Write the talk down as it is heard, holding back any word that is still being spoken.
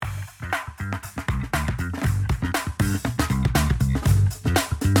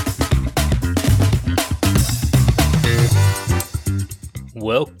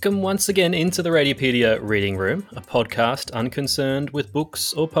Welcome once again into the Radiopedia Reading Room, a podcast unconcerned with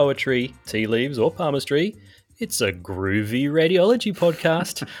books or poetry, tea leaves or palmistry. It's a groovy radiology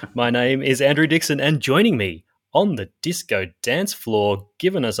podcast. My name is Andrew Dixon, and joining me on the disco dance floor,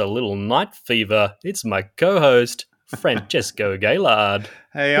 giving us a little night fever, it's my co-host, Francesco Gaylard.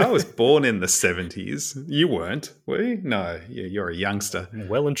 Hey, I was born in the 70s. You weren't, were you? No, you're a youngster.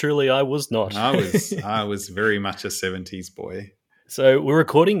 Well and truly, I was not. I was very much a 70s boy. So we're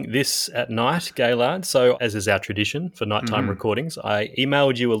recording this at night, Gaylard. So as is our tradition for nighttime recordings, I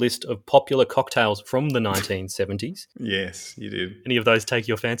emailed you a list of popular cocktails from the 1970s. Yes, you did. Any of those take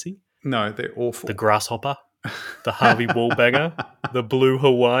your fancy? No, they're awful. The Grasshopper, the Harvey Wallbanger, the Blue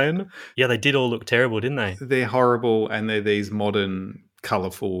Hawaiian. Yeah, they did all look terrible, didn't they? They're horrible, and they're these modern,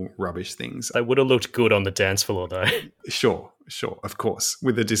 colourful rubbish things. They would have looked good on the dance floor, though. Sure, of course,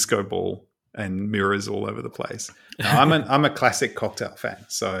 with a disco ball and mirrors all over the place. Now, I'm a classic cocktail fan.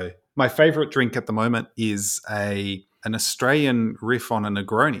 So my favourite drink at the moment is an Australian riff on a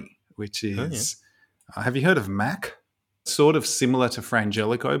Negroni, which is, have you heard of Mac? Sort of similar to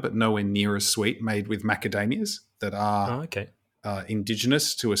Frangelico, but nowhere near as sweet, made with macadamias that are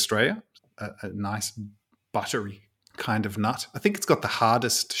indigenous to Australia. A nice buttery kind of nut. I think it's got the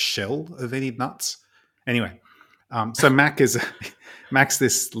hardest shell of any nuts. Anyway, so Mac's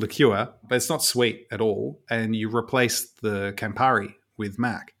this liqueur, but it's not sweet at all. And you replace the Campari with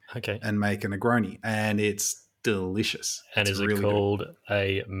Mac and make a Negroni. And it's delicious. And it's is it called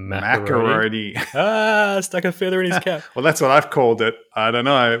a macaroni? Stuck a feather in his cap. Well, that's what I've called it. I don't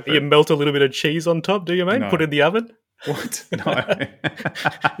know. You melt a little bit of cheese on top, do you, mate? No. Put it in the oven? What? No.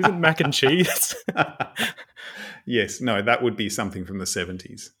 Isn't mac and cheese? Yes. No, that would be something from the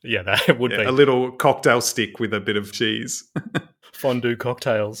 70s. Yeah, that would be. A little cocktail stick with a bit of cheese. Fondue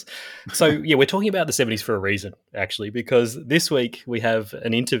cocktails. So, yeah, we're talking about the 70s for a reason, actually, because this week we have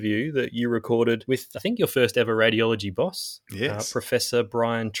an interview that you recorded with, I think, your first ever radiology boss, Professor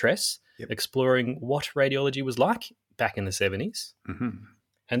Brian Tress, exploring what radiology was like back in the 70s. Mm-hmm.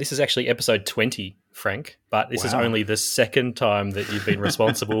 And this is actually episode 20, Frank, but this is only the second time that you've been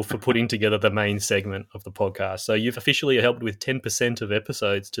responsible for putting together the main segment of the podcast. So you've officially helped with 10% of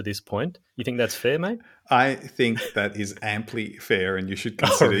episodes to this point. You think that's fair, mate? I think that is amply fair, and you should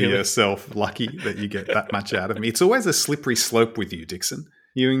consider yourself lucky that you get that much out of me. It's always a slippery slope with you, Dixon.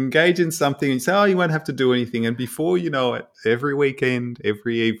 You engage in something and you say, you won't have to do anything. And before you know it, every weekend,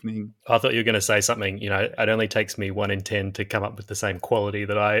 every evening. I thought you were going to say something, it only takes me 1 in 10 to come up with the same quality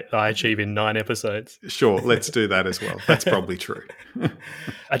that I achieve in 9 episodes. Sure, let's do that as well. That's probably true.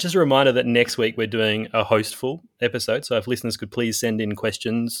 Just a reminder that next week we're doing a hostful episode. So if listeners could please send in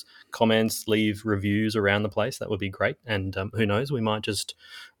questions, comments, leave reviews around the place, that would be great. And who knows, we might just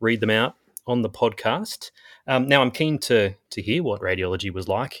read them out on the podcast. Now, I'm keen to hear what radiology was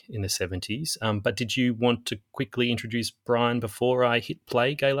like in the 70s, but did you want to quickly introduce Brian before I hit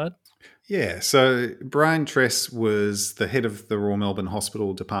play, Gaylard? Yeah, so Brian Tress was the head of the Royal Melbourne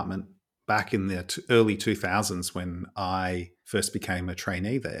Hospital Department back in the early 2000s when I first became a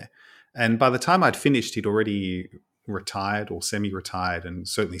trainee there. And by the time I'd finished, he'd already retired or semi-retired and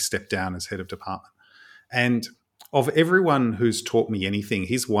certainly stepped down as head of department. And of everyone who's taught me anything,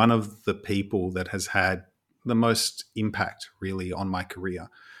 he's one of the people that has had the most impact really on my career.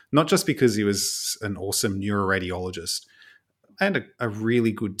 Not just because he was an awesome neuroradiologist and a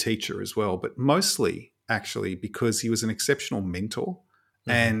really good teacher as well, but mostly actually because he was an exceptional mentor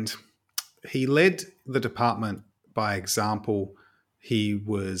and he led the department by example. He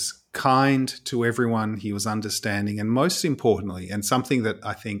was kind to everyone, he was understanding, and most importantly, and something that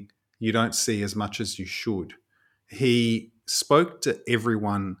I think you don't see as much as you should, he spoke to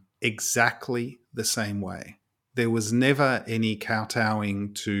everyone exactly the same way. There was never any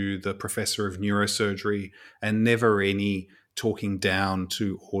kowtowing to the professor of neurosurgery and never any talking down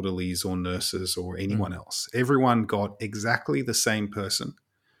to orderlies or nurses or anyone else. Everyone got exactly the same person,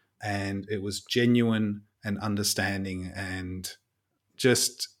 and it was genuine and understanding and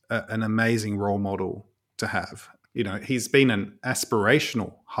just an amazing role model to have. He's been an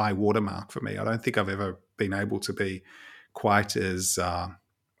aspirational high watermark for me. I don't think I've ever been able to be quite as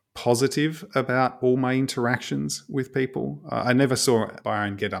positive about all my interactions with people. I never saw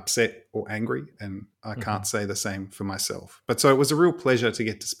Byron get upset or angry, and I can't say the same for myself. But so it was a real pleasure to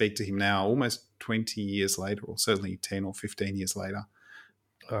get to speak to him now, almost 20 years later, or certainly 10 or 15 years later.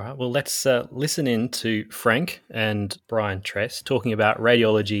 All right, well, let's listen in to Frank and Brian Tress talking about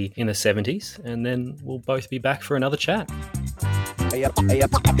radiology in the 70s, and then we'll both be back for another chat. Hey,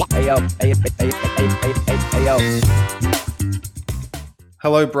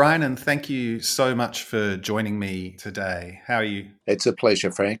 Hello, Brian, and thank you so much for joining me today. How are you? It's a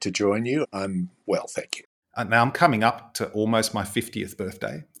pleasure, Frank, to join you. I'm well, thank you. Now I'm coming up to almost my 50th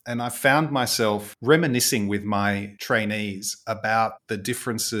birthday, and I found myself reminiscing with my trainees about the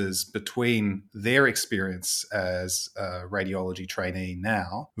differences between their experience as a radiology trainee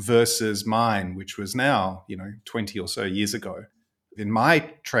now versus mine, which was now, 20 or so years ago. In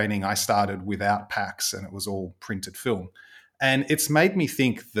my training, I started without packs and it was all printed film. And it's made me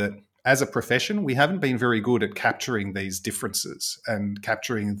think that as a profession, we haven't been very good at capturing these differences and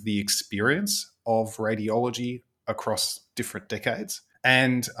capturing the experience of radiology across different decades.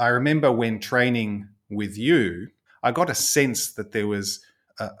 And I remember when training with you, I got a sense that there was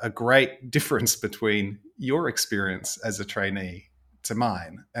a great difference between your experience as a trainee to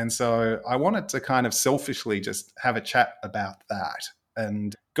mine. And so I wanted to kind of selfishly just have a chat about that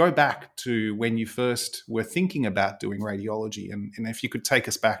and go back to when you first were thinking about doing radiology, and if you could take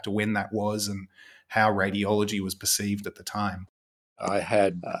us back to when that was and how radiology was perceived at the time. I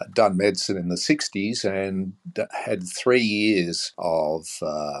had done medicine in the 60s and had 3 years of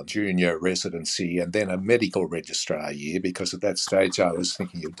junior residency and then a medical registrar year, because at that stage I was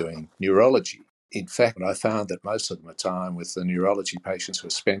thinking of doing neurology. In fact, I found that most of my time with the neurology patients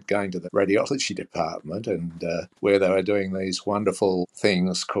was spent going to the radiology department, and where they were doing these wonderful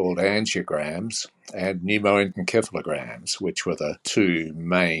things called angiograms and pneumoencephalograms, which were the two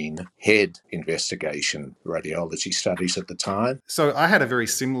main head investigation radiology studies at the time. So I had a very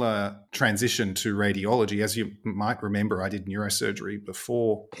similar transition to radiology. As you might remember, I did neurosurgery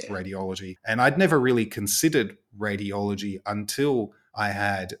before radiology, and I'd never really considered radiology until I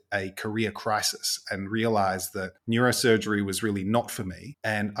had a career crisis and realized that neurosurgery was really not for me.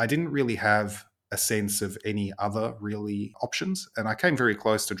 And I didn't really have a sense of any other really options. And I came very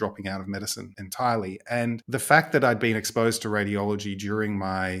close to dropping out of medicine entirely. And the fact that I'd been exposed to radiology during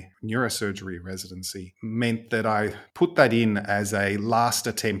my neurosurgery residency meant that I put that in as a last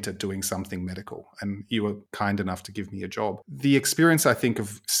attempt at doing something medical. And you were kind enough to give me a job. The experience, I think,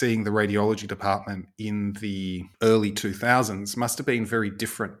 of seeing the radiology department in the early 2000s must have been very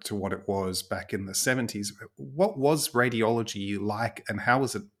different to what it was back in the 70s. What was radiology like, and how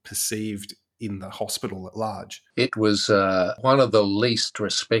was it perceived in the hospital at large? It was one of the least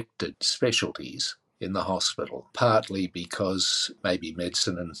respected specialties in the hospital, partly because maybe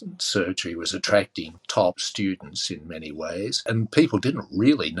medicine and surgery was attracting top students in many ways, and people didn't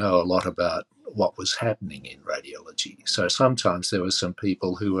really know a lot about what was happening in radiology. So sometimes there were some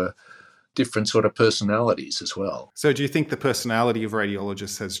people who were different sort of personalities as well. So do you think the personality of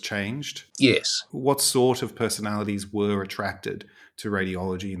radiologists has changed? Yes. What sort of personalities were attracted to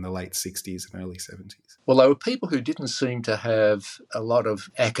radiology in the late 60s and early 70s? Well, there were people who didn't seem to have a lot of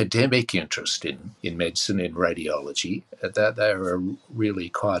academic interest in medicine, in radiology. That they were really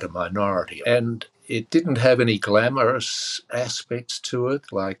quite a minority. And it didn't have any glamorous aspects to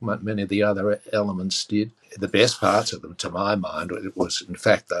it like many of the other elements did. The best parts of them, to my mind, it was, in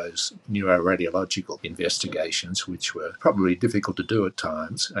fact, those neuroradiological investigations, which were probably difficult to do at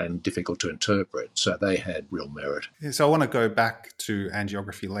times and difficult to interpret. So they had real merit. So I want to go back to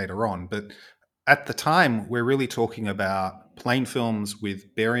angiography later on, but at the time, we're really talking about plain films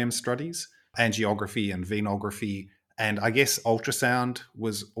with barium studies, angiography and venography, and I guess ultrasound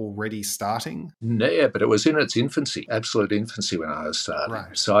was already starting. Yeah, but it was in its infancy, absolute infancy when I was starting.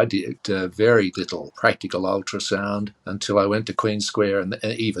 Right. So I did very little practical ultrasound until I went to Queen Square, and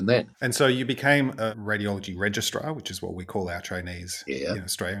even then. And so you became a radiology registrar, which is what we call our trainees in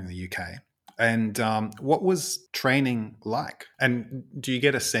Australia and the UK. And what was training like? And do you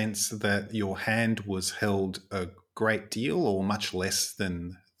get a sense that your hand was held a great deal or much less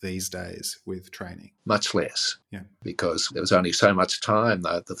than these days with training? Much less, yeah, because there was only so much time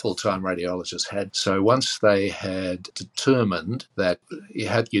that the full-time radiologists had. So once they had determined that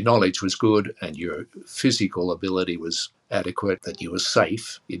your knowledge was good and your physical ability was adequate, that you were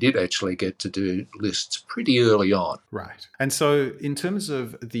safe, you did actually get to do lists pretty early on. Right. And so in terms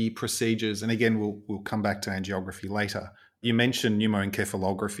of the procedures, and again, we'll come back to angiography later, you mentioned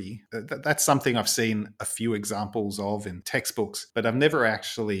pneumoencephalography. That's something I've seen a few examples of in textbooks, but I've never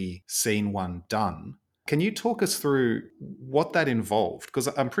actually seen one done. Can you talk us through what that involved? Because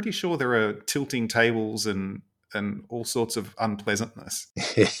I'm pretty sure there are tilting tables and all sorts of unpleasantness.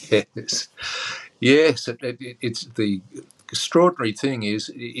 Yes. It's the extraordinary thing is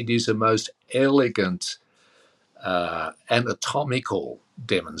it is a most elegant anatomical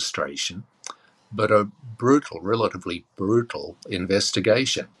demonstration but a relatively brutal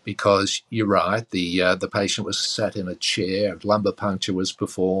investigation, because you're right, the patient was sat in a chair, lumbar puncture was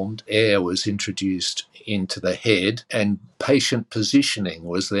performed, air was introduced into the head, and patient positioning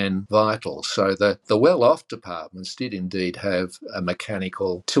was then vital. So the well-off departments did indeed have a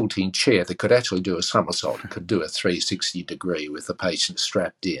mechanical tilting chair that could actually do a somersault, could do a 360 degree with the patient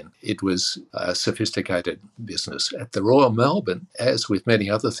strapped in. It was a sophisticated business. At the Royal Melbourne, as with many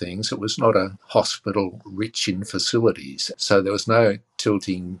other things, it was not a hospital rich in facilities. So there was no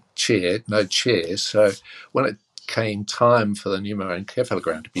tilting chair, no chairs. So when it came time for the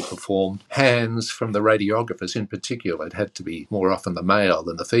pneumoencephalogram to be performed, hands from the radiographers in particular, it had to be more often the male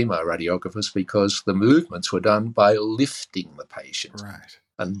than the female radiographers, because the movements were done by lifting the patient. Right.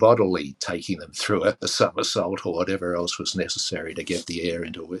 And bodily taking them through a somersault or whatever else was necessary to get the air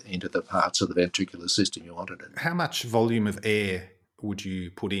into the parts of the ventricular system you wanted it. How much volume of air would you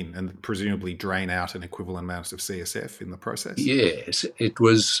put in and presumably drain out an equivalent amount of CSF in the process? Yes, it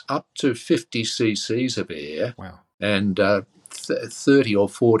was up to 50 cc's of air. Wow. And 30 or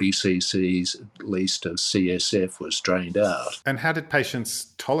 40 cc's at least of CSF was drained out. And how did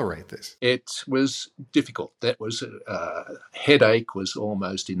patients tolerate this? It was difficult. That was headache was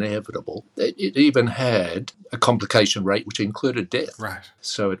almost inevitable. It even had a complication rate which included death. Right.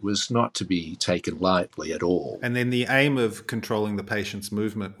 So it was not to be taken lightly at all. And then the aim of controlling the patient's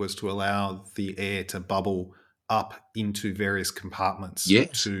movement was to allow the air to bubble up into various compartments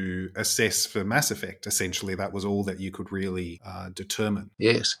to assess for mass effect. Essentially, that was all that you could really determine.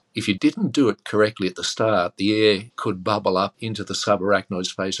 Yes. If you didn't do it correctly at the start, the air could bubble up into the subarachnoid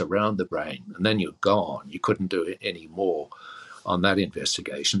space around the brain, and then you're gone. You couldn't do it any more on that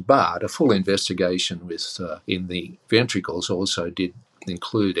investigation. But a full investigation with in the ventricles also did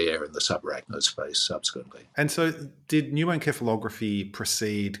include air in the subarachnoid space subsequently. And so did pneumoencephalography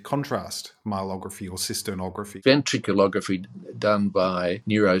precede contrast myelography or cysternography? Ventriculography done by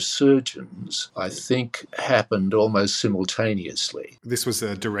neurosurgeons, I think, happened almost simultaneously. This was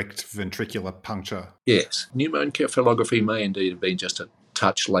a direct ventricular puncture? Yes. Pneumoencephalography may indeed have been just a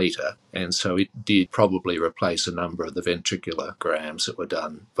touch later, and so it did probably replace a number of the ventriculograms that were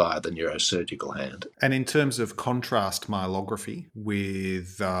done via the neurosurgical hand. And in terms of contrast myelography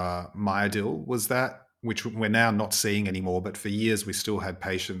with myodil, was that, which we're now not seeing anymore, but for years we still had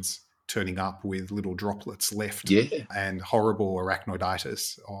patients turning up with little droplets left and horrible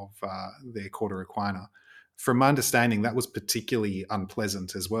arachnoiditis of their cauda equina. From my understanding, that was particularly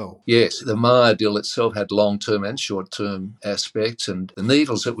unpleasant as well. Yes, the myodil itself had long-term and short-term aspects, and the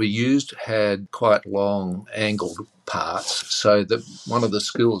needles that were used had quite long angled parts, so that one of the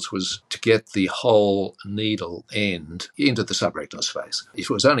skills was to get the whole needle end into the subarachnoid space.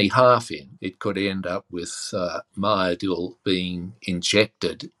 If it was only half in, it could end up with myodil being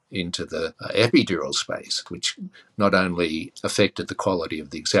injected into the epidural space, which not only affected the quality of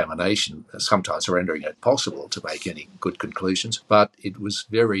the examination, sometimes rendering it possible to make any good conclusions, but it was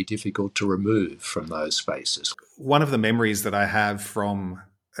very difficult to remove from those spaces. One of the memories that I have from,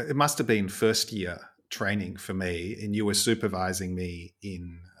 it must have been first year training for me, and you were supervising me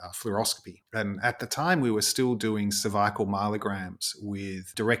in fluoroscopy. And at the time, we were still doing cervical myelograms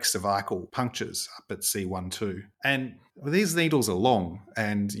with direct cervical punctures up at C12. And these needles are long,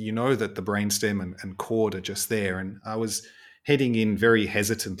 and you know that the brainstem and cord are just there. And I was heading in very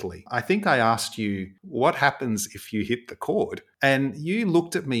hesitantly. I think I asked you, what happens if you hit the cord? And you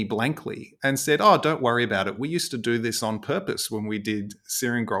looked at me blankly and said, oh, don't worry about it. We used to do this on purpose when we did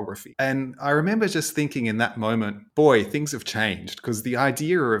syringography. And I remember just thinking in that moment, boy, things have changed, because the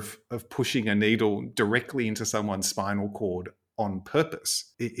idea of pushing a needle directly into someone's spinal cord on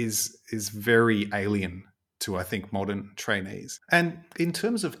purpose is very alien to, I think, modern trainees. And in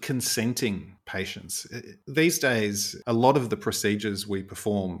terms of consenting patients, these days, a lot of the procedures we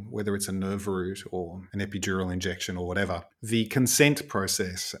perform, whether it's a nerve root or an epidural injection or whatever, the consent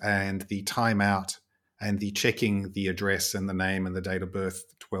process and the timeout and the checking the address and the name and the date of birth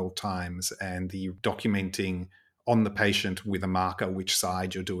 12 times and the documenting on the patient with a marker which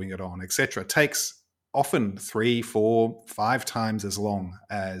side you're doing it on, etc., takes often 3, 4, 5 times as long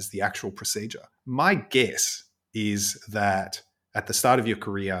as the actual procedure. My guess is that at the start of your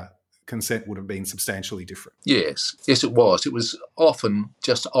career, consent would have been substantially different. Yes, it was. It was often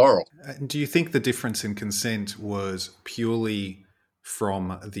just oral. Do you think the difference in consent was purely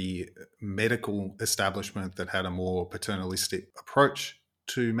from the medical establishment that had a more paternalistic approach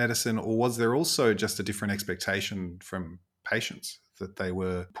to medicine, or was there also just a different expectation from patients that they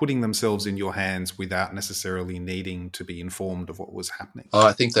were putting themselves in your hands without necessarily needing to be informed of what was happening? Oh,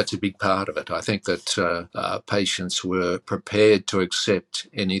 I think that's a big part of it. I think that patients were prepared to accept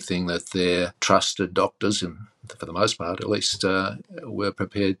anything that their trusted doctors, and for the most part at least, were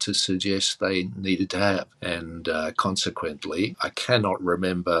prepared to suggest they needed to have. And consequently, I cannot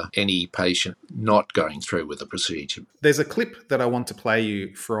remember any patient not going through with the procedure. There's a clip that I want to play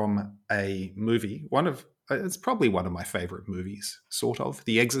you from a movie, it's probably one of my favorite movies, sort of.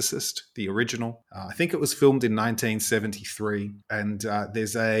 The Exorcist, the original. I think it was filmed in 1973. And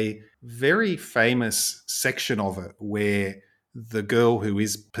there's a very famous section of it where the girl who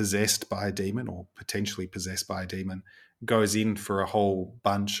is possessed by a demon, or potentially possessed by a demon, goes in for a whole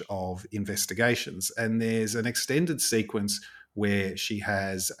bunch of investigations. And there's an extended sequence where she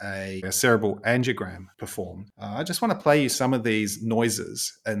has a cerebral angiogram performed. I just want to play you some of these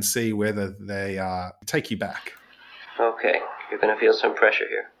noises and see whether they take you back. Okay, you're going to feel some pressure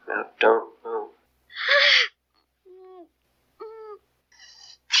here. Now, don't move.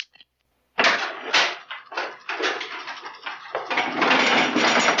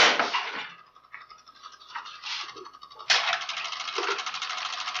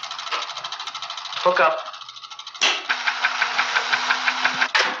 Hook up.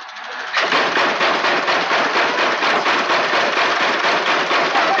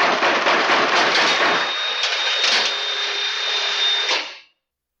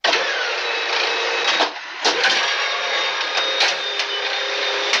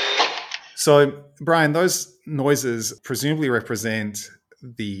 So, Brian, those noises presumably represent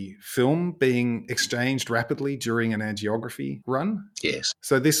the film being exchanged rapidly during an angiography run? Yes.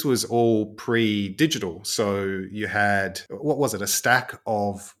 So this was all pre-digital. So you had, what was it, a stack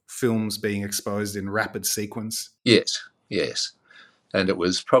of films being exposed in rapid sequence? Yes. And it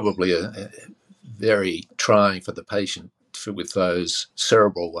was probably a very trying for the patient with those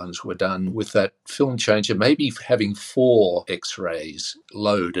cerebral ones were done with that film changer, maybe having 4 X-rays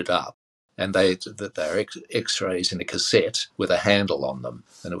loaded up. And they're X-rays in a cassette with a handle on them.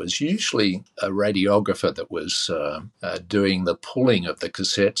 And it was usually a radiographer that was doing the pulling of the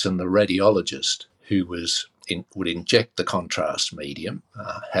cassettes, and the radiologist who would inject the contrast medium,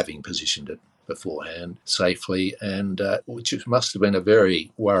 having positioned it beforehand safely, and which must have been a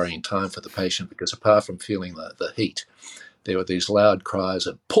very worrying time for the patient, because apart from feeling the heat, there were these loud cries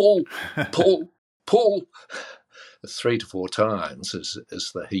of pull, pull, pull, 3 to 4 times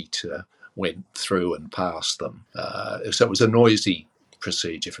as the heat went through and past them. So it was a noisy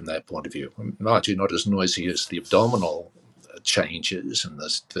procedure from that point of view. Mind you, not as noisy as the abdominal changes and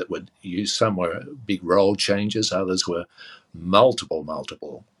that were used. Some were big roll changes, others were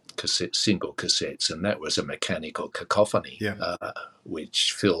multiple single cassettes, and that was a mechanical cacophony,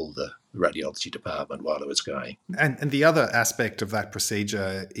 which filled the radiology department while it was going. And the other aspect of that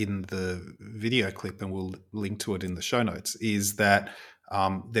procedure in the video clip, and we'll link to it in the show notes, is that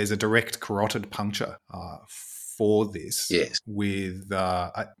there's a direct carotid puncture for this. Yes. With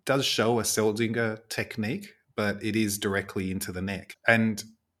it does show a Seldinger technique, but it is directly into the neck. And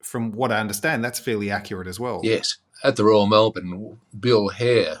from what I understand, that's fairly accurate as well. Yes. At the Royal Melbourne, Bill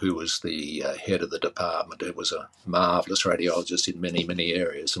Hare, who was the head of the department, who was a marvellous radiologist in many, many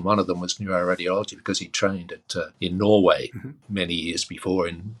areas, and one of them was neuroradiology, because he trained in Norway many years before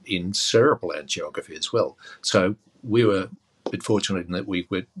in cerebral angiography as well. So we were a bit fortunate in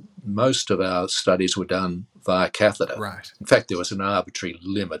that most of our studies were done via catheter. Right. In fact, there was an arbitrary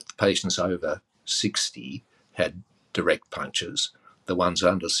limit. Patients over 60 had direct punctures. The ones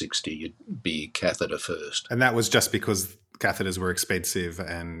under 60, you'd be catheter first. And that was just because catheters were expensive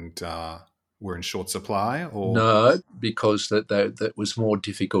and were in short supply? Or no, because that was more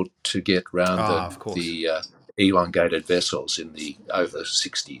difficult to get round the elongated vessels in the over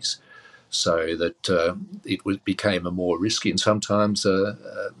 60s. So that it became a more risky and sometimes a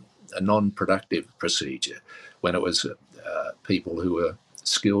non-productive procedure. When it was people who were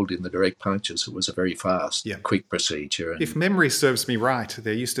skilled in the direct punctures, it was a very fast, quick procedure. If memory serves me right,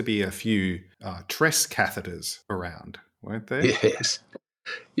 there used to be a few Tress catheters around, weren't there?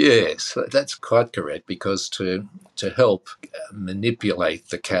 Yes, that's quite correct, because to help manipulate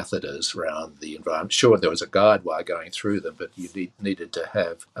the catheters around the environment, sure, there was a guide wire going through them, but you needed to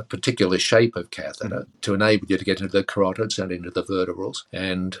have a particular shape of catheter to enable you to get into the carotids and into the vertebrals.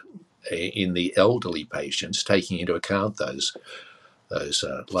 And in the elderly patients, taking into account those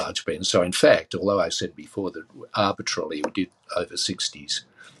large bends. So in fact, although I said before that arbitrarily we did over 60s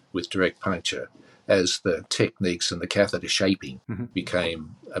with direct puncture, as the techniques and the catheter shaping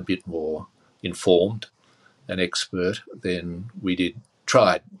became a bit more informed and expert, then we did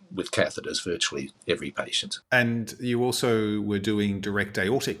tried with catheters virtually every patient. And you also were doing direct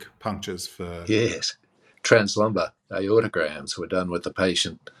aortic punctures for... Yes. Translumbar aortograms were done with the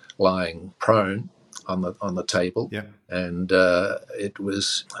patient lying prone on the table, and it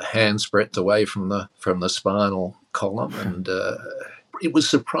was a hand's breadth away from the spinal column, and it was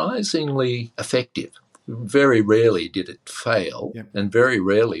surprisingly effective. Very rarely did it fail, and very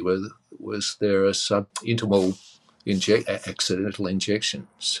rarely was there a subintimal accidental injection.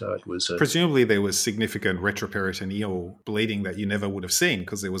 So it was presumably there was significant retroperitoneal bleeding that you never would have seen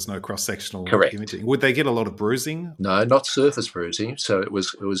because there was no cross-sectional imaging. Would they get a lot of bruising? No, not surface bruising. So it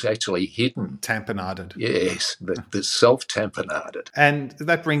was actually hidden, tamponaded. Yes, the self-tamponaded. And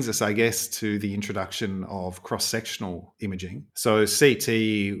that brings us, I guess, to the introduction of cross-sectional imaging. So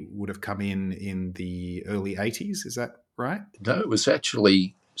CT would have come in the early 80s. Is that right? No, it was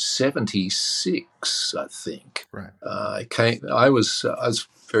actually 76, I think. Right. I was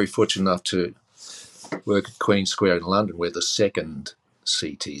very fortunate enough to work at Queen Square in London, where the second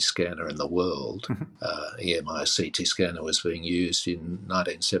CT scanner in the world, EMI CT scanner, was being used in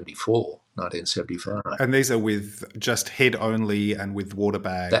 1974, 1975. And these are with just head only and with water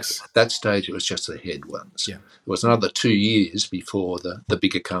bags? That stage, it was just the head ones. Yeah. It was another 2 years before the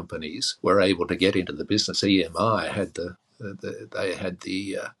bigger companies were able to get into the business. EMI had they had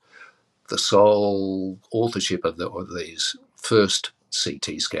the sole authorship of these first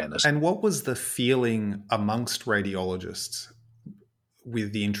CT scanners. And what was the feeling amongst radiologists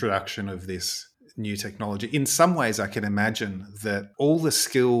with the introduction of this new technology? In some ways, I can imagine that all the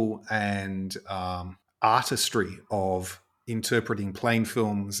skill and artistry of interpreting plain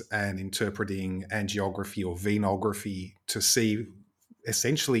films and interpreting angiography or venography to see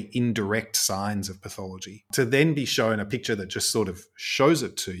essentially indirect signs of pathology, to then be shown a picture that just sort of shows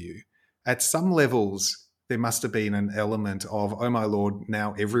it to you. At some levels, there must have been an element of, oh my Lord,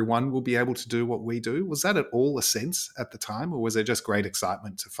 now everyone will be able to do what we do. Was that at all a sense at the time, or was there just great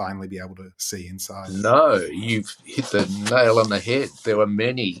excitement to finally be able to see inside? No, you've hit the nail on the head. There were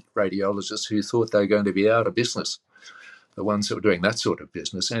many radiologists who thought they were going to be out of business, the ones that were doing that sort of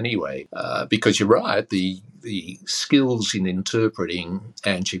business anyway, because you're right, the skills in interpreting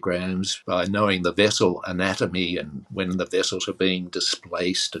angiograms by knowing the vessel anatomy and when the vessels are being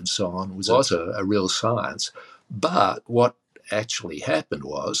displaced and so on was a real science. But what actually happened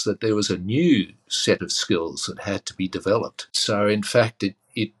was that there was a new set of skills that had to be developed. So in fact, it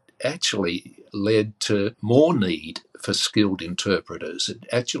actually led to more need for skilled interpreters. It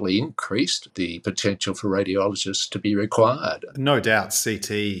actually increased the potential for radiologists to be required. No doubt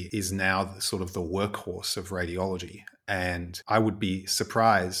CT is now sort of the workhorse of radiology. And I would be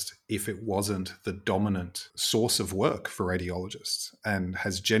surprised if it wasn't the dominant source of work for radiologists and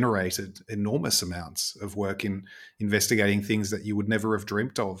has generated enormous amounts of work in investigating things that you would never have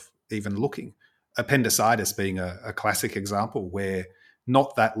dreamt of even looking. Appendicitis being a classic example where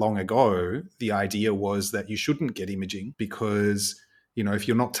not that long ago, the idea was that you shouldn't get imaging because, you know, if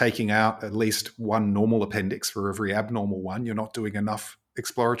you're not taking out at least one normal appendix for every abnormal one, you're not doing enough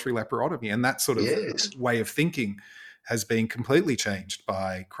exploratory laparotomy. And that sort of way of thinking has been completely changed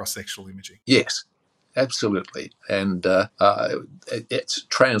by cross-sectional imaging. Yes, absolutely. And it's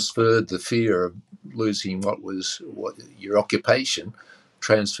transferred the fear of losing what your occupation,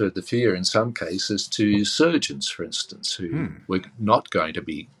 transferred the fear in some cases to surgeons, for instance, who were not going to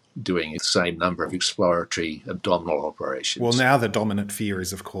be doing the same number of exploratory abdominal operations. Well, now the dominant fear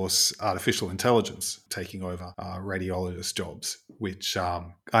is, of course, artificial intelligence taking over radiologist jobs, which I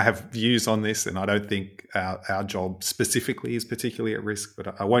have views on this, and I don't think our job specifically is particularly at risk,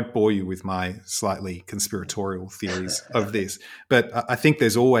 but I won't bore you with my slightly conspiratorial theories of this. But I think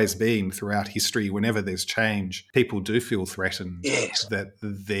there's always been, throughout history, whenever there's change, people do feel threatened that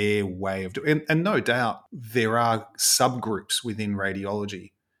their way of doing, and no doubt there are subgroups within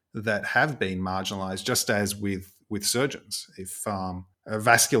radiology that have been marginalized, just as with surgeons. If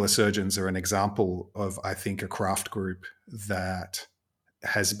vascular surgeons are an example of, I think, a craft group that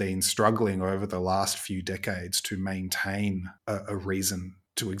has been struggling over the last few decades to maintain a reason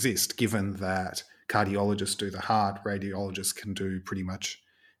to exist, given that cardiologists do the heart, radiologists can do pretty much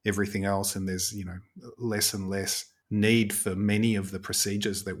everything else, and there's, you know, less and less need for many of the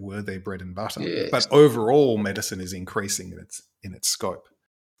procedures that were their bread and butter. Yes. But overall, medicine is increasing in its scope.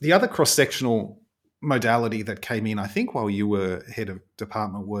 The other cross-sectional modality that came in, I think, while you were head of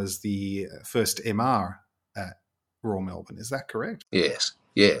department was the first MR at Royal Melbourne. Is that correct? Yes.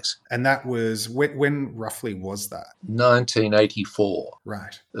 And that was, when roughly was that? 1984.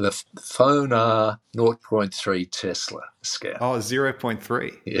 Right. The Phonar 0.3 Tesla scan. Oh,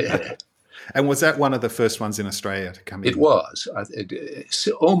 0.3. Yeah. And was that one of the first ones in Australia to come in? It was.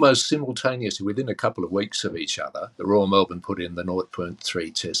 Almost simultaneously, within a couple of weeks of each other, the Royal Melbourne put in the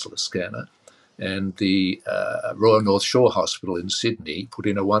 0.3 Tesla scanner, and the Royal North Shore Hospital in Sydney put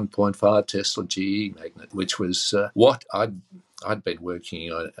in a 1.5 Tesla GE magnet, which was what I'd been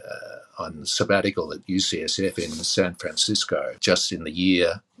working on sabbatical at UCSF in San Francisco just in the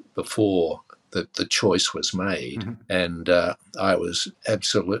year before the choice was made. Mm-hmm. And I was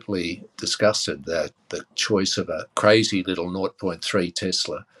absolutely disgusted that the choice of a crazy little 0.3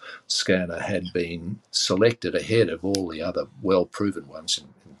 Tesla scanner had been selected ahead of all the other well-proven ones. In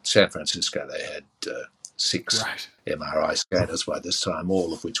San Francisco, they had 6 MRI scanners by this time,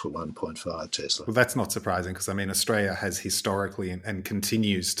 all of which were 1.5 Tesla. Well, that's not surprising because, Australia has historically and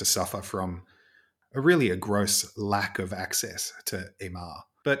continues to suffer from a gross lack of access to MR.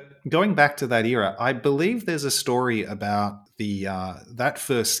 But going back to that era, I believe there's a story about that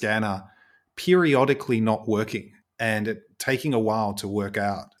first scanner periodically not working and it taking a while to work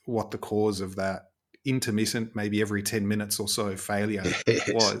out what the cause of that intermittent, maybe every 10 minutes or so failure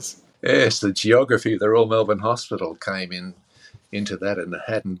was. Yes, the geography of the Royal Melbourne Hospital came into that and it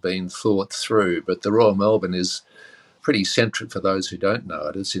hadn't been thought through. But the Royal Melbourne is pretty central for those who don't know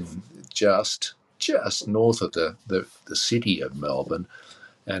it. It's in just north of the city of Melbourne,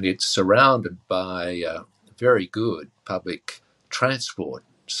 and it's surrounded by very good public transport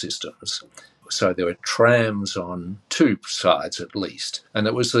systems. So there were trams on 2 sides at least, and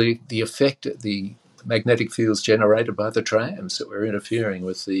it was the effect, the magnetic fields generated by the trams that were interfering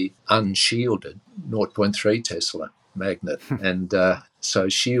with the unshielded 0.3 Tesla magnet. And so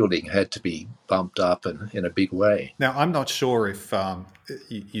shielding had to be bumped up in a big way. Now, I'm not sure if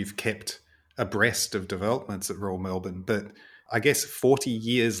you've kept abreast of developments at Royal Melbourne, but I guess 40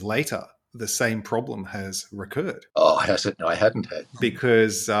 years later, the same problem has recurred. Oh, has it? No, I hadn't had.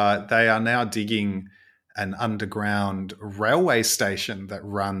 Because they are now digging an underground railway station that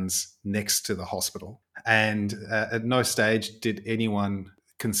runs next to the hospital. And at no stage did anyone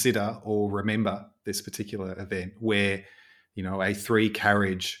consider or remember this particular event where, a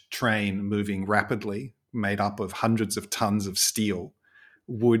 3-carriage train moving rapidly, made up of hundreds of tons of steel,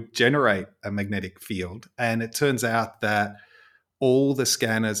 would generate a magnetic field. And it turns out that all the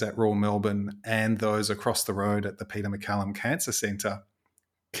scanners at Royal Melbourne and those across the road at the Peter MacCallum Cancer Centre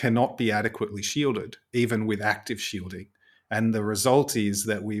cannot be adequately shielded, even with active shielding. And the result is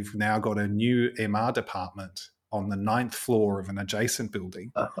that we've now got a new MR department on the 9th floor of an adjacent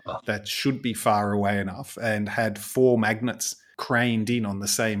building that should be far away enough and had 4 magnets craned in on the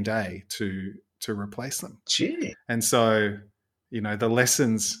same day to replace them. Gee. And so, the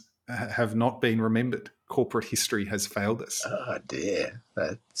lessons have not been remembered. Corporate history has failed us. Oh, dear.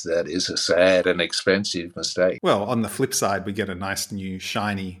 That is a sad and expensive mistake. Well, on the flip side, we get a nice new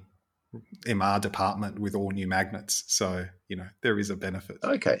shiny MR department with all new magnets. So, there is a benefit.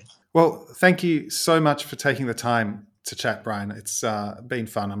 Okay. Well, thank you so much for taking the time to chat, Brian. It's been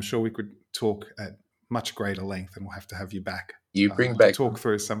fun. I'm sure we could talk at much greater length, and we'll have to have you back. You bring back talk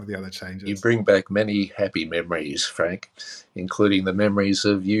through some of the other changes. You bring back many happy memories, Frank, including the memories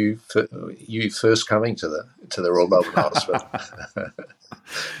of you first coming to the Royal Melbourne Hospital.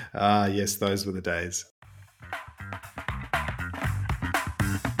 Yes, those were the days.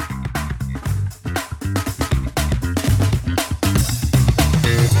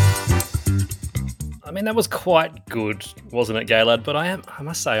 That was quite good, wasn't it, Gaylord? But I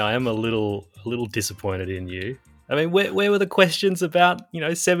must say, I am a little disappointed in you. Where were the questions about,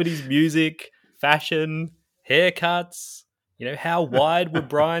 70s music, fashion, haircuts? How wide were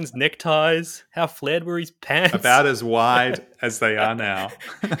Brian's neckties? How flared were his pants? About as wide as they are now.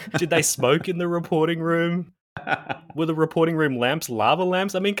 Did they smoke in the reporting room? Were the reporting room lamps lava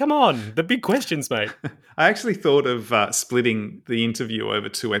lamps? Come on, the big questions, mate. I actually thought of splitting the interview over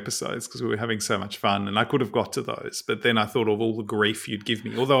 2 episodes because we were having so much fun and I could have got to those. But then I thought of all the grief you'd give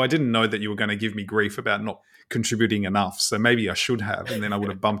me, although I didn't know that you were going to give me grief about not contributing enough. So maybe I should have, and then I would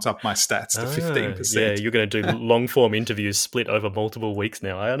have bumped up my stats to 15%. Yeah, you're going to do long-form interviews split over multiple weeks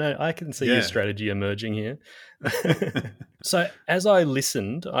now. I know. I can see your strategy emerging here. So as I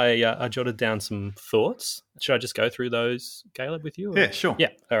listened, I jotted down some thoughts. Should I just go through those, Caleb, with you? Yeah, sure. Yeah,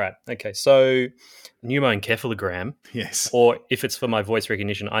 all right. Okay, so pneumoencephalogram. Yes. Or if it's for my voice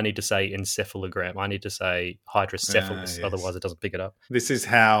recognition, I need to say encephalogram. I need to say hydrocephalus, yes. Otherwise it doesn't pick it up. This is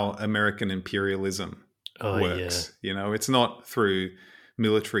how American imperialism works. Yeah. It's not through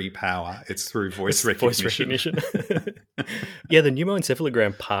military power, it's through voice recognition. Yeah, the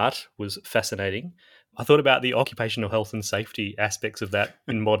pneumoencephalogram part was fascinating. I thought about the occupational health and safety aspects of that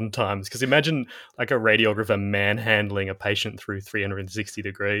in modern times, because imagine like a radiographer manhandling a patient through 360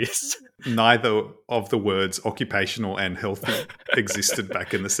 degrees. Neither of the words occupational and healthy existed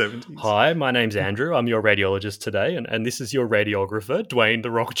back in the 70s. Hi, my name's Andrew. I'm your radiologist today, and this is your radiographer, Dwayne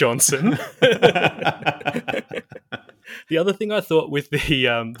 "The Rock" Johnson. The other thing I thought with the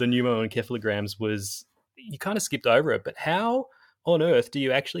pneumoencephalograms was you kind of skipped over it, but how on earth do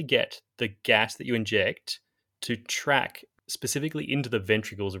you actually get the gas that you inject to track specifically into the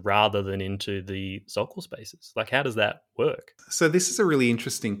ventricles rather than into the sulcal spaces? Like, how does that work? So this is a really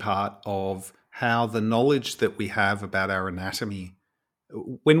interesting part of how the knowledge that we have about our anatomy,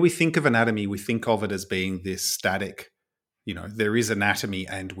 when we think of anatomy, we think of it as being this static, there is anatomy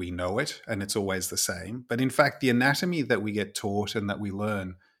and we know it and it's always the same. But in fact, the anatomy that we get taught and that we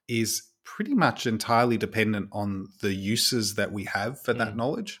learn is pretty much entirely dependent on the uses that we have for that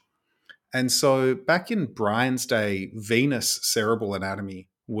knowledge. And so back in Brian's day, venous cerebral anatomy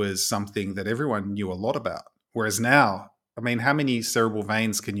was something that everyone knew a lot about. Whereas now, I mean, how many cerebral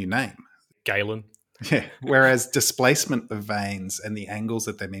veins can you name? Galen. Yeah. Whereas displacement of veins and the angles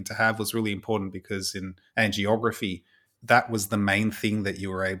that they're meant to have was really important, because in angiography, that was the main thing that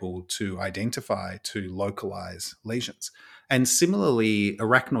you were able to identify to localize lesions. And similarly,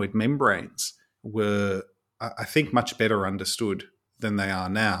 arachnoid membranes were, I think, much better understood than they are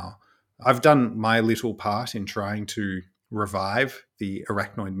now. I've done my little part in trying to revive the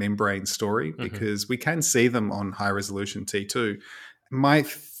arachnoid membrane story because we can see them on high-resolution T2. My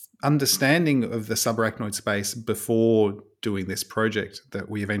understanding of the subarachnoid space before doing this project that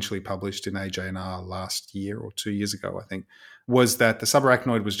we eventually published in AJNR last year or 2 years ago, I think, was that the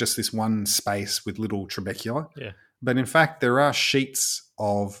subarachnoid was just this one space with little trabecula. Yeah. But in fact, there are sheets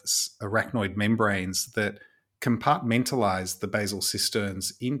of arachnoid membranes that compartmentalize the basal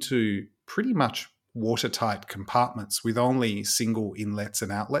cisterns into pretty much watertight compartments with only single inlets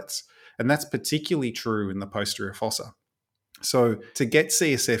and outlets. And that's particularly true in the posterior fossa. So to get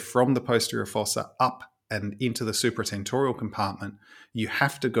CSF from the posterior fossa up and into the supratentorial compartment, you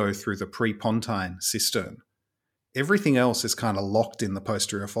have to go through the prepontine cistern. Everything else is kind of locked in the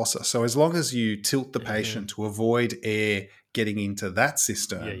posterior fossa. So as long as you tilt the patient to avoid air getting into that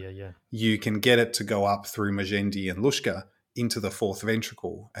cistern, you can get it to go up through Magendie and Luschka into the fourth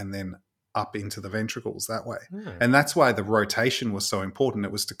ventricle and then up into the ventricles that way. And that's why the rotation was so important.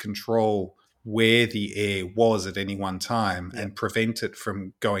 It was to control where the air was at any one time and prevent it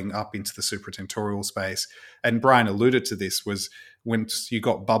from going up into the supratentorial space. And Brian alluded to this, was once you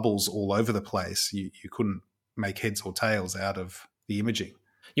got bubbles all over the place, you couldn't make heads or tails out of the imaging.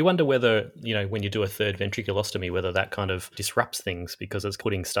 You wonder whether, when you do a third ventriculostomy, whether that kind of disrupts things because it's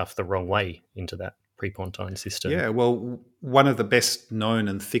putting stuff the wrong way into that prepontine cistern. Yeah, well, one of the best known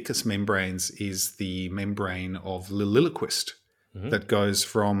and thickest membranes is the membrane of Lilliquist that goes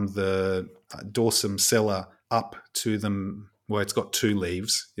from the dorsum sella up to the, well, it's got two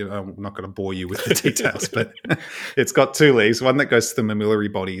leaves. I'm not going to bore you with the details, but it's got two leaves, one that goes to the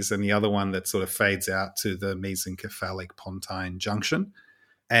mammillary bodies and the other one that sort of fades out to the mesencephalic pontine junction.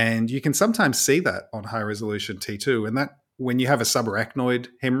 And you can sometimes see that on high-resolution T2. And that, when you have a subarachnoid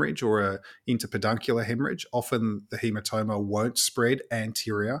hemorrhage or a interpeduncular hemorrhage, often the hematoma won't spread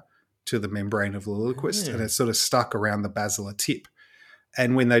anterior to the membrane of Lilliquist, and it's sort of stuck around the basilar tip.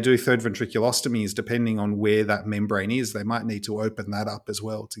 And when they do third ventriculostomies, depending on where that membrane is, they might need to open that up as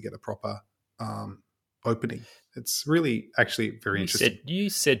well to get a proper opening. It's really actually very interesting.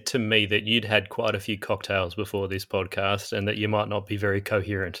 You said to me that you'd had quite a few cocktails before this podcast and that you might not be very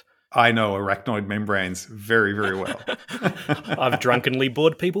coherent. I know arachnoid membranes very, very well. I've drunkenly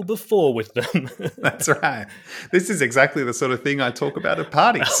bored people before with them. That's right. This is exactly the sort of thing I talk about at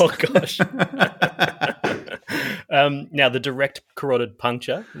parties. Oh, gosh. Now, the direct carotid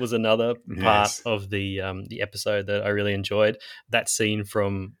puncture was another part of the episode that I really enjoyed. That scene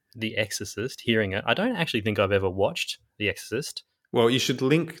from The Exorcist, hearing it. I don't actually think I've ever watched The Exorcist. Well, you should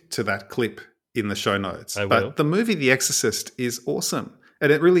link to that clip in the show notes. I will. But the movie The Exorcist is awesome.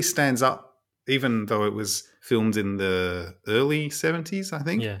 And it really stands up, even though it was filmed in the early 70s, I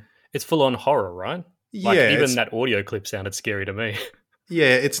think. Yeah. It's full-on horror, right? Even that audio clip sounded scary to me.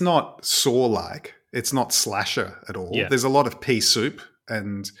 Yeah, it's not Saw-like. It's not slasher at all. Yeah. There's a lot of pea soup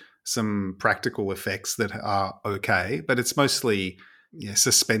and some practical effects that are okay, but it's mostly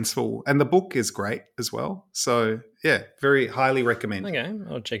suspenseful. And the book is great as well. So, yeah, very highly recommend. Okay,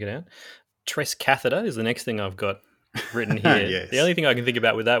 I'll check it out. Tress catheter is the next thing I've got written here. Yes. The only thing I can think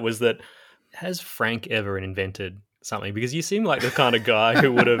about with that was that, has Frank ever invented something? Because you seem like the kind of guy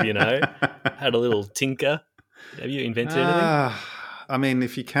who would have, had a little tinker. Have you invented anything? I mean,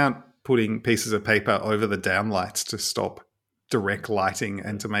 if you count putting pieces of paper over the downlights to stop direct lighting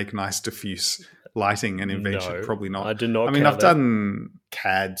and to make nice diffuse lighting an invention? No, probably not. I do not. I mean, I've done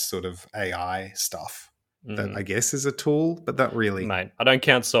CAD sort of AI stuff that I guess is a tool, but not really. Mate, I don't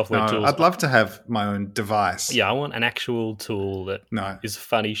count software tools. I'd love to have my own device. Yeah, I want an actual tool that is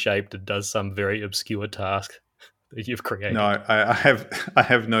funny shaped and does some very obscure task that you've created. No, I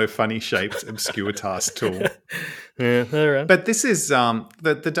have no funny shaped obscure task tool. Yeah, all right. But this is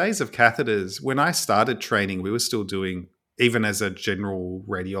the days of catheters. When I started training, we were still doing, even as a general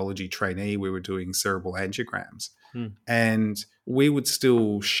radiology trainee, we were doing cerebral angiograms. And we would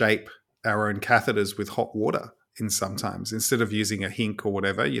still shape our own catheters with hot water sometimes. Instead of using a hink or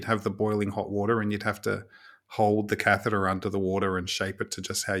whatever, you'd have the boiling hot water and you'd have to hold the catheter under the water and shape it to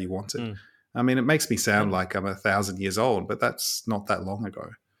just how you want it. I mean, it makes me sound like I'm 1,000 years old, but that's not that long ago.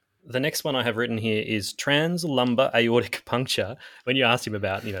 The next one I have written here is translumbar aortic puncture. When you asked him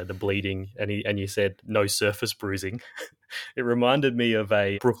about, the bleeding and you said no surface bruising, it reminded me of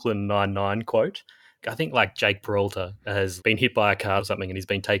a Brooklyn Nine-Nine quote. I think like Jake Peralta has been hit by a car or something and he's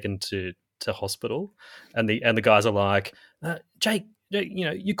been taken to hospital, and the guys are like, Jake,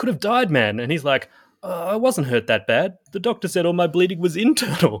 you could have died, man. And he's like, I wasn't hurt that bad. The doctor said all my bleeding was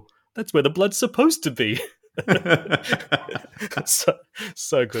internal. That's where the blood's supposed to be.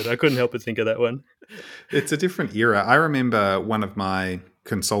 so good. I couldn't help but think of that one. It's a different era. I remember one of my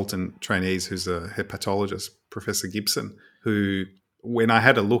consultant trainees who's a hepatologist, Professor Gibson, who, when I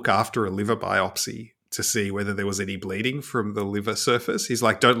had to look after a liver biopsy to see whether there was any bleeding from the liver surface, he's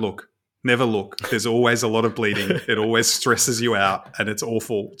like, don't look. Never look. There's always a lot of bleeding. It always stresses you out and it's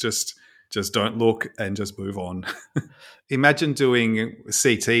awful. Just don't look and just move on. Imagine doing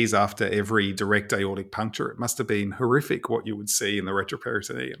CTs after every direct aortic puncture. It must have been horrific what you would see in the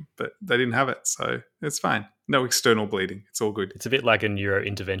retroperitoneum, but they didn't have it, so it's fine. No external bleeding. It's all good. It's a bit like a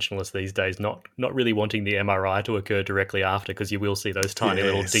neurointerventionalist these days, not really wanting the MRI to occur directly after, because you will see those tiny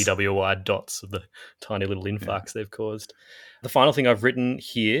little DWI dots of the tiny little infarcts they've caused. The final thing I've written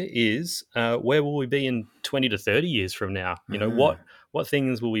here is where will we be in 20 to 30 years from now? What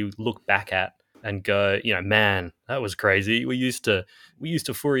things will we look back at and go, man, that was crazy. We used to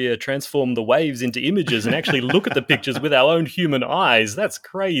Fourier transform the waves into images and actually look at the pictures with our own human eyes. That's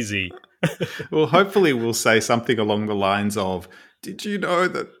crazy. Well, hopefully we'll say something along the lines of, did you know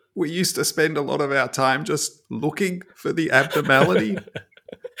that we used to spend a lot of our time just looking for the abnormality?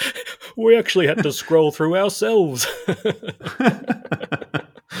 We actually had to scroll through ourselves.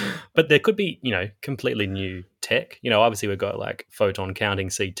 But there could be, completely new tech. Obviously we've got like photon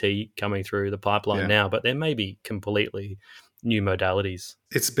counting CT coming through the pipeline now, but there may be completely new modalities.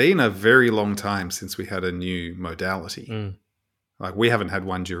 It's been a very long time since we had a new modality. Like we haven't had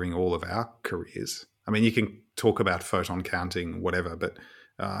one during all of our careers. I mean, you can talk about photon counting, whatever, but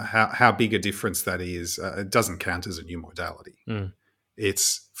how big a difference that is, it doesn't count as a new modality.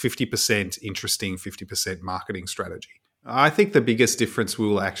 It's 50% interesting, 50% marketing strategy. I think the biggest difference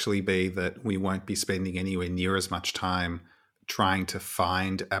will actually be that we won't be spending anywhere near as much time trying to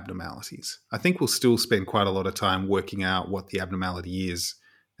find abnormalities. I think we'll still spend quite a lot of time working out what the abnormality is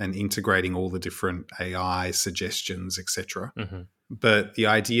and integrating all the different AI suggestions, etc. But the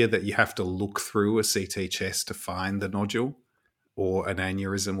idea that you have to look through a CT chest to find the nodule or an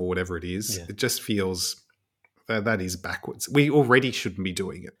aneurysm or whatever it is, it just feels that is backwards. We already shouldn't be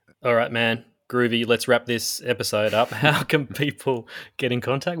doing it. All right, man. Groovy, let's wrap this episode up. How can people get in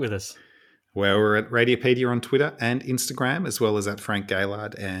contact with us? Well, we're at Radiopedia on Twitter and Instagram, as well as at Frank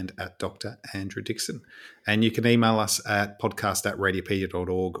Gaylard and at Dr. Andrew Dixon. And you can email us at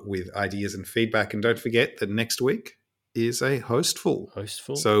podcast@radiopedia.org with ideas and feedback. And don't forget that next week is a hostful.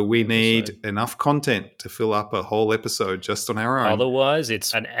 So we need enough content to fill up a whole episode just on our own. Otherwise,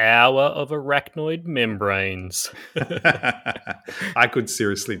 it's an hour of arachnoid membranes. I could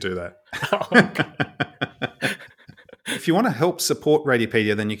seriously do that. If you want to help support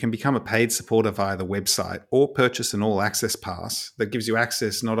Radiopedia, then you can become a paid supporter via the website or purchase an all-access pass that gives you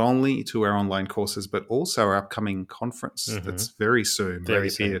access not only to our online courses, but also our upcoming conference that's very soon,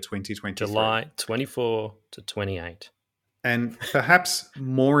 Radiopedia 2023. July 24 to 28. And perhaps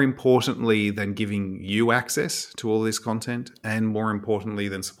more importantly than giving you access to all this content, and more importantly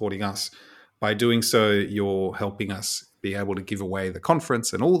than supporting us, by doing so, you're helping us be able to give away the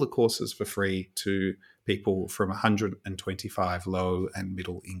conference and all the courses for free to people from 125 low and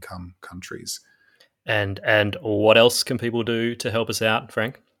middle income countries. And what else can people do to help us out,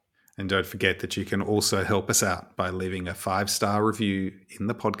 Frank? And don't forget that you can also help us out by leaving a 5-star review in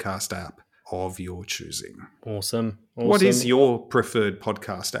the podcast app of your choosing. Awesome. What is your preferred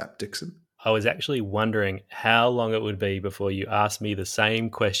podcast app, Dixon? I was actually wondering how long it would be before you asked me the same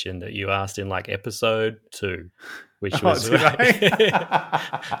question that you asked in like episode 2, which was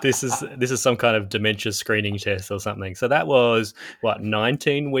this is some kind of dementia screening test or something. So that was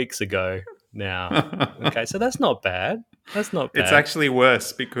 19 weeks ago now. Okay, so that's not bad. That's not bad. It's actually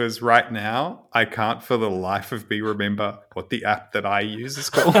worse because right now I can't for the life of me remember what the app that I use is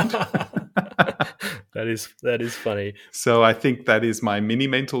called. That is funny. So I think that is my mini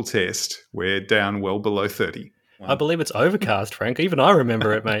mental test. We're down well below 30. I believe it's Overcast, Frank. Even I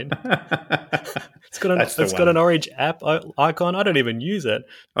remember it, mate. It's got an orange app icon. I don't even use it.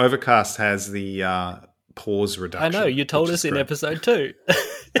 Overcast has the pause reduction. I know. You told us in episode 2.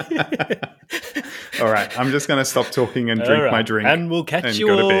 All right. I'm just going to stop talking and drink my drink. And we'll catch you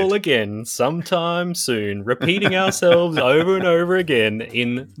all again sometime soon, repeating ourselves over and over again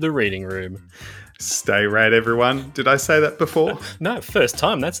in the reading room. Stay rad, everyone. Did I say that before? No, first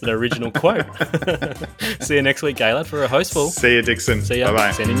time. That's an original quote. See you next week, Gaylord, for a hostful. See you, Dixon. See ya.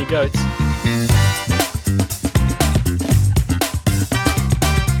 Bye-bye. Send in your goats.